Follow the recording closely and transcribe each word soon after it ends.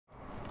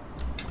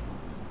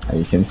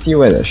You can see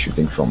where they're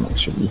shooting from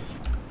actually.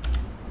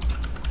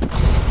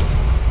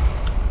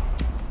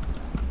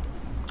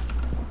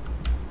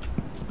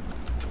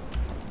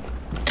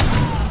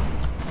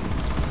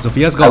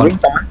 Sophia's gone.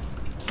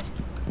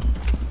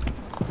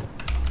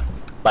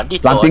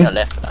 Bandito on your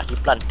left. He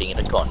planting in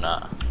the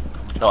corner.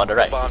 No, on the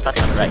right. He's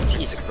planting on the right.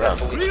 Jesus, bro.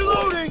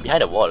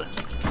 Behind the wall.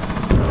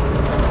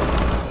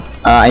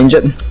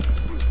 Injured.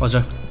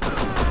 Roger.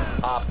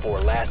 Op 4,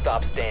 last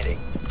stop standing.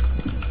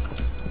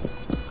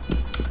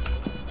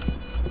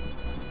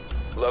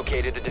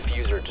 Located the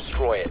diffuser.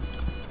 Destroy it.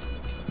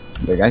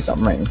 The guy's up,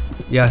 right?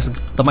 Yes,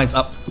 the mic's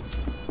up.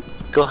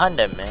 Go hunt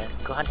them, man.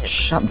 Go hunt him.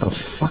 Shut the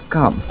fuck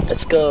up.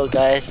 Let's go,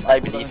 guys. I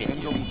believe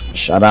in you.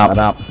 Shut up. Shut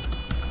up.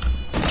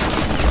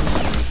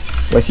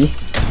 Where's he?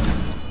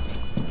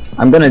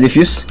 I'm gonna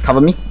defuse. Cover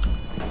me.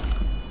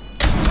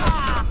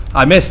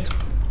 I missed.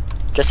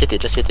 Just hit it.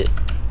 Just hit it.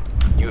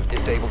 You have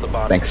disabled the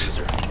bomb. Thanks.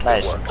 Diffuser.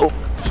 Nice. Good Oh. work.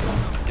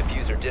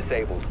 Diffuser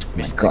disabled. Oh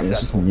my Mission god, let's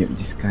just successful. mute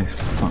this guy.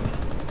 Fuck.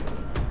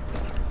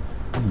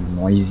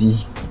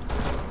 Noisy.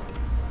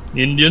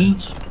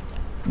 Indians?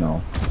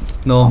 No.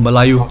 No,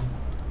 Melayu.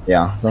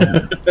 Yeah.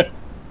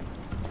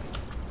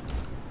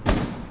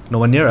 No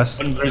one near us.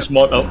 One guy's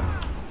mod up.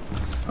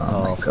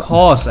 Oh my Of god.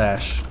 course,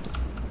 Ash.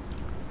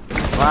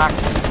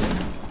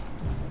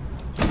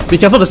 Be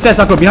careful the stairs,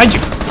 Sakura, behind you!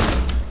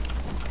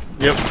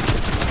 Yep.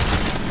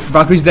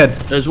 Valkyrie's dead.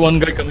 There's one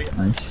guy coming.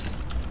 Nice.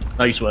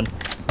 Nice one.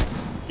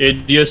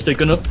 ADS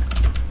taken up.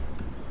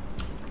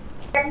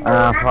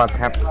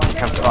 Tap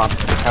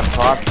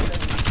pot.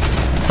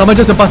 Someone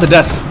just went past the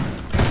desk.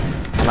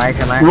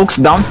 Can I? Looks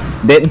down.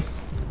 Dead.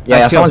 Yeah,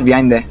 Nice kill. someone's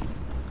behind there.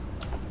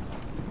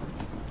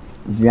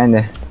 He's behind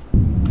there.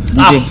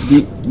 Ah,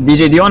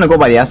 DJ, do you want to go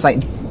by the other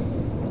side?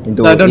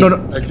 Into no. I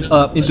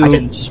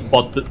can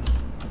spot it.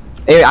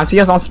 Hey, I see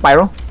us on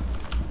Spiral.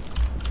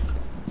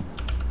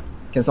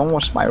 Can someone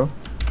watch Spiral?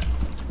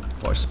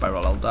 For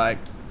Spiral, I'll die.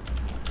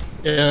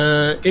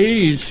 A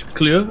is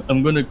clear.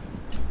 I'm gonna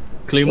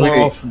claim Wait,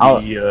 off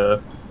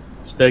the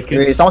staircase.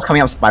 Wait, someone's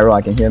coming up Spiral,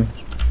 I can hear him.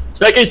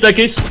 Staircase!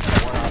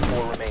 One Op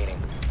 4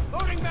 remaining.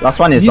 Last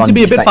one You is need on to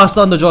be a this bit side.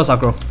 faster on the jaw,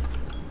 Sakura.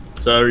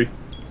 Sorry.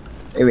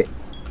 Hey, wait.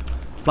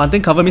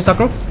 Planting, cover me,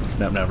 Sakura.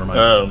 No, never mind.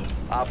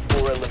 Op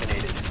 4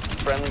 eliminated.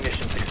 Friendly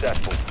mission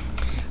successful.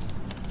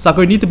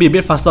 Sakura, you need to be a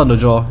bit faster on the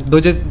jaw.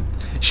 Don't just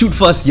shoot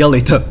first, yell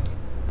later.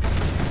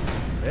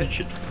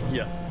 Shit.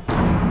 Yeah.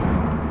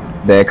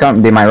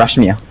 They might rush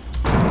me.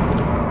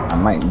 I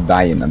might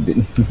die in a bit.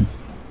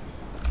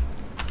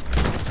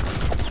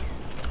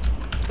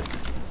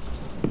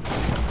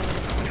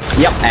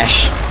 Yep,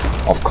 Ash.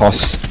 Of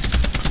course.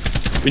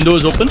 Window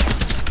is open.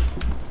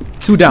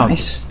 Two down.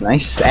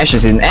 Nice. Ash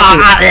is in.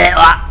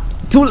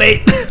 Too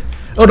late.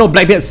 Oh no,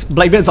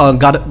 Blackbeard's on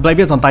guard.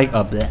 Blackbeard's on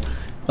garden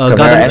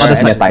other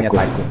side.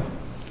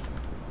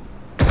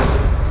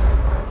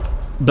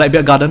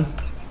 Blackbeard garden.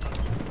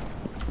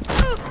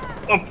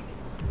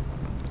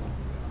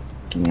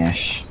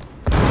 Ash.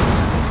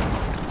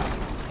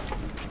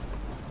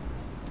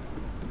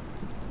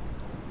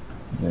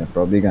 They're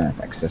probably gonna have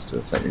access to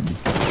the site already.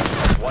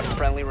 One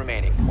friendly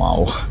remaining.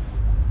 Wow.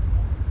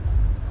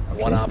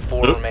 One Op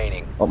 4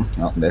 remaining. Oh,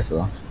 no, there's the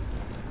last.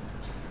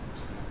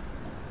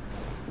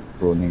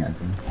 Rolling, I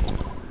think.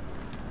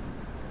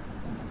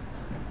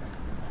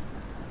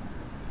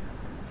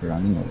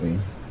 Running away.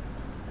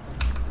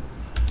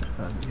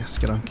 Yes,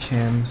 get on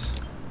cams.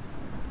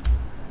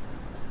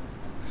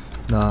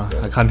 Nah,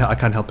 I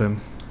can't help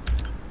him.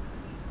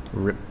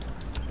 Rip.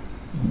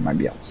 He might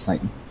be outside.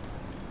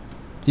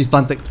 He's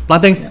planting.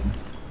 Planting. Yeah.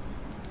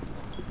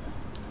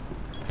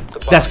 The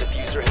bomb Desk.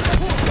 diffuser has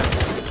been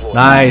successfully deployed.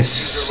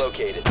 Nice. Diffuser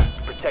located.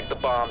 Protect the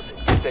bombs.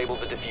 Disable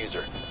the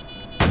diffuser.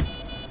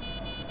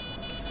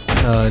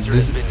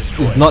 This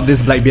is not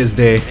this Blackbeard's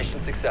day. Mission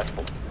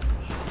successful.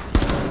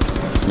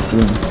 You see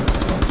him?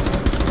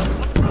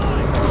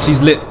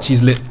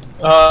 She's lit.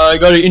 I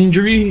got an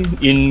injury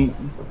in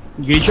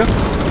Geisha.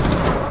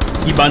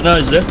 Ibana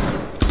is there.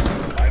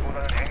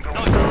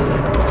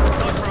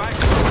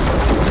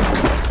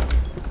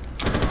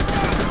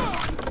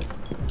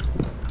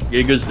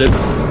 Jaeger's dead.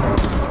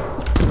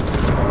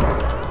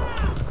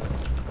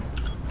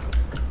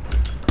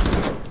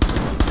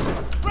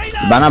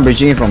 Bana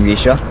bridging in from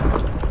Geisha.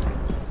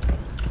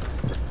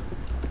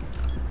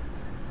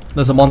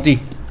 There's a Monty.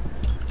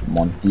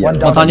 Monty. One around.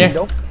 down the Montagnier.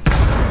 window.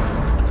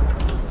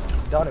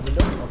 Down the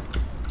window.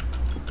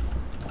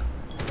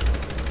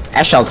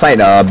 Ash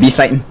outside, B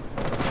side.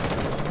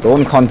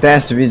 Don't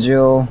contest,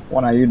 Vigil.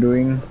 What are you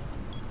doing?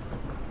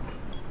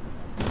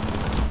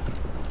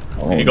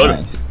 Oh, You got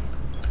it. nice.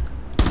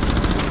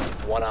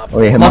 One Op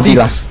Okay, Monty. Monty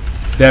last.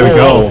 There we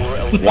go.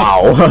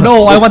 Wow.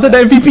 No, I wanted the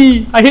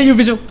MVP. I hate you,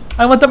 Vigil.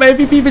 I wanted my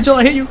MVP, Vigil.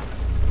 I hate you.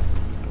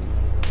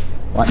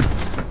 What?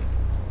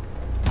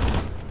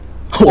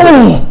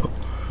 Oh.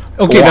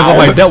 Okay, Wow. never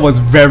mind. That was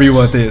very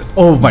worth it.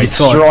 Oh my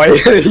god.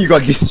 Destroyed. You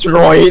got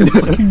destroyed.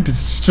 Fucking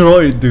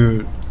destroyed,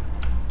 dude.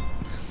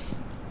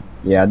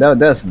 Yeah,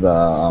 that's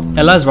the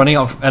Ella's running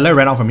out. Ella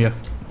ran out from here.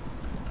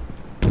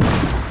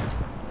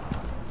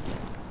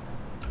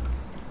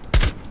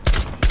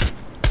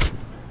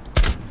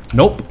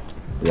 Nope.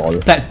 Lol.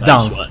 Pat Nice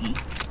down. one.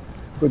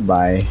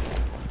 Goodbye.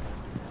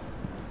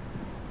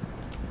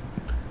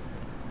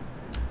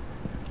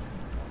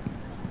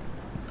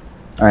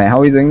 Alright, how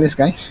are we doing this,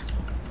 guys?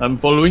 I'm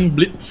following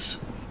Blitz.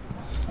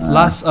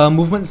 Last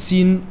movement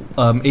seen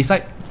A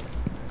side.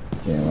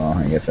 Okay, well,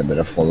 I guess I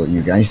better follow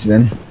you guys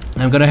then.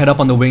 I'm gonna head up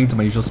on the wing to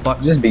my usual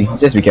spot. Just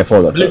be careful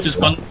of the Blitz is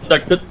curves,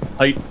 contacted.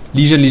 Height.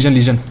 Legion.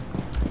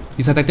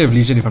 He's attacked with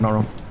Legion if I'm not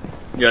wrong.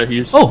 Yeah, he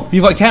is. Oh,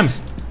 we've got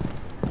cams.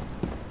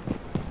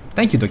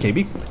 Thank you,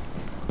 KB.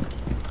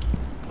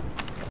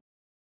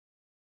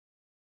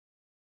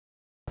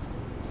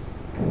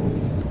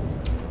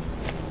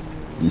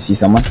 You see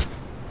someone?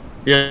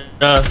 Yeah.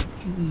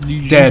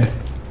 Legion. Dead.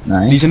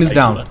 Nice. Legion is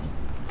down.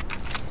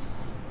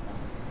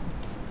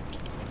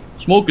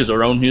 Smoke is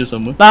around here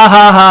somewhere. Ha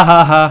ha ha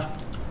ha ha.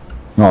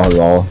 Oh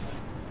lol.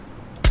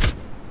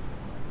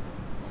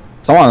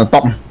 Someone on the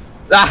top.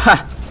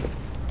 Ah!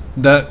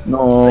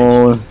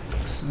 No.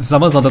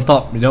 Someone's on the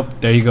top.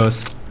 Yep, there he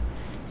goes.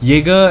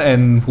 Jaeger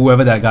and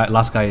whoever that guy,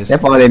 last guy is. They're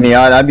following me.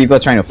 Other people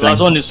trying to flank.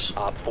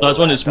 Last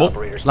one is smoke.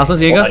 Last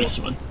one's Jaeger. Nice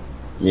one.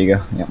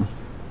 Jaeger, yeah.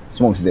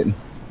 Smoke's dead.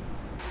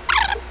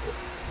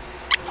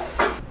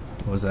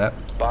 What was that?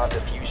 Bomb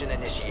diffusion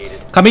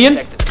initiated. Coming in?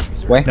 Protect the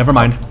diffuser. Where? Never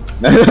mind. Op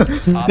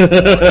 4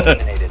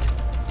 eliminated.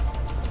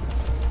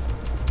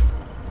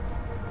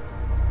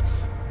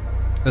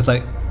 It's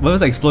like, what was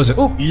that explosion?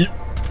 Oh! Yep.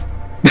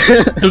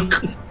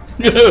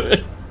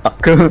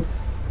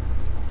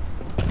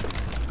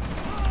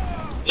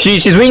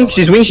 She's wing,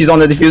 she's on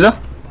the diffuser.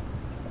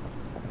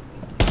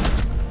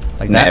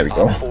 Like There that. we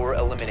go. Op 4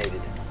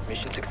 eliminated.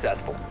 Mission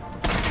successful.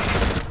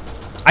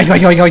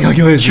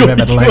 It's your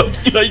metal line.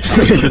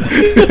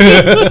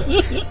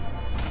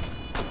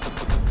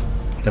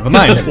 Never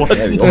mind. What?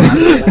 There we go.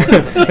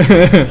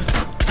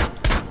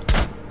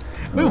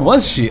 Where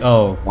was she?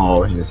 Oh.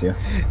 Oh, she was here.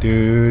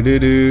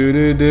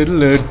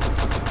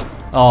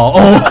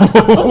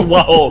 Oh.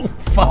 Wow.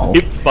 Fuck.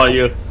 Hip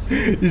fire.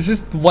 It's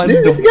just one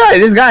This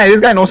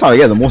guy knows how to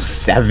get the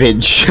most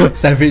savage.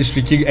 savage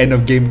freaking end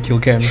of game kill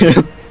cams.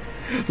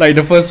 Like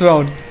the first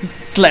round,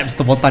 slaps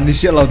the button the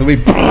shit out of the way.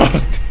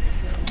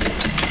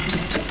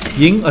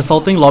 Ying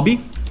assaulting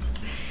lobby.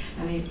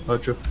 I mean, Oh,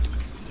 true.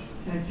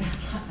 goes down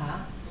like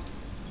that.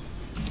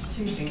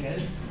 2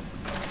 fingers,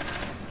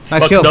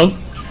 Nice Fuck kill. down. up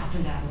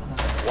and down like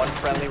that. One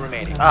friendly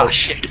remaining. Ah,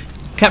 shit.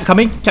 Cap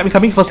coming,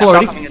 first floor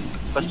already. Coming in.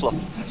 First floor.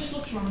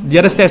 The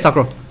other stairs,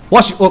 Sakura.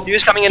 Watch. Oh.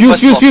 Fuse coming in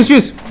Fuse, first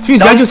floor. fuse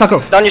behind you,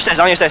 Sakura. Down your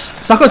stairs.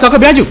 Sakura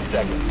behind you.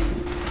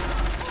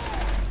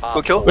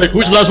 Good kill. Wait,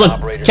 who's the last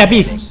one?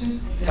 Cappy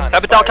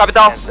Cap it down.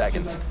 10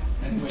 seconds.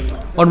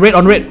 on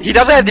red. He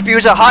doesn't have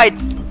diffuser. Hide.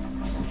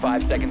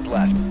 5 seconds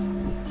left.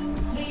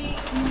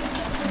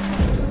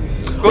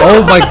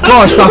 Oh my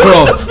gosh,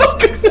 Sakura.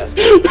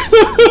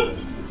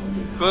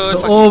 Good.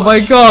 Oh my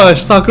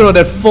gosh, Sakura,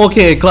 that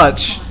 4K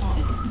clutch.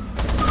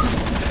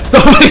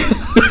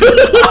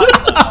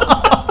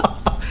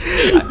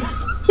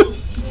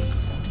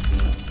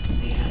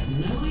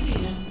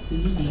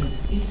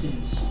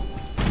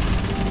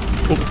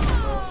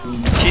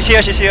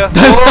 She's here.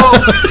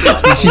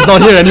 She's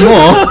not here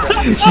anymore.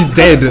 She's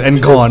dead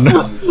and gone.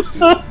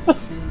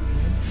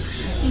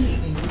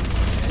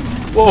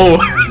 Whoa.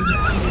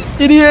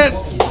 Idiot.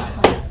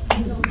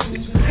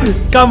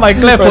 Come, I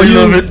clap for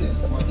you.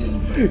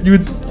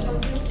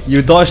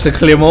 You dodged the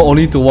claymore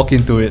only to walk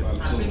into it.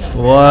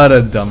 What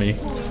a dummy.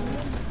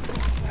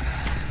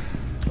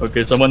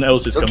 Okay, someone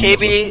else is coming.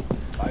 KB.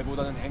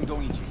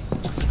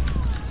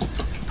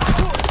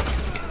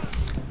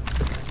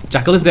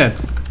 Jackal is dead.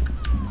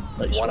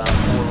 Nice. 1 on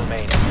 4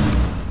 remaining.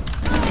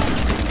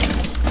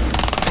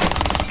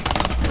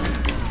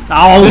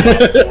 Ow!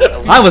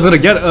 I was gonna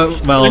get.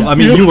 Well, I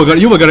mean, you were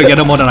gonna get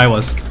him more than I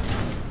was.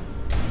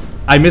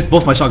 I missed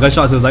both my shotgun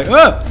shots. It was like,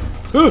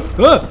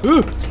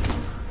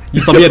 You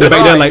saw me at the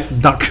back there, like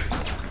duck.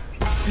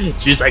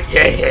 She's like,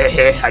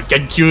 yeah, I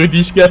can kill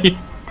this guy.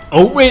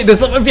 Oh wait, there's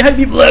someone behind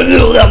me.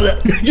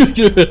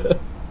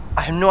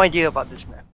 I have no idea about this map.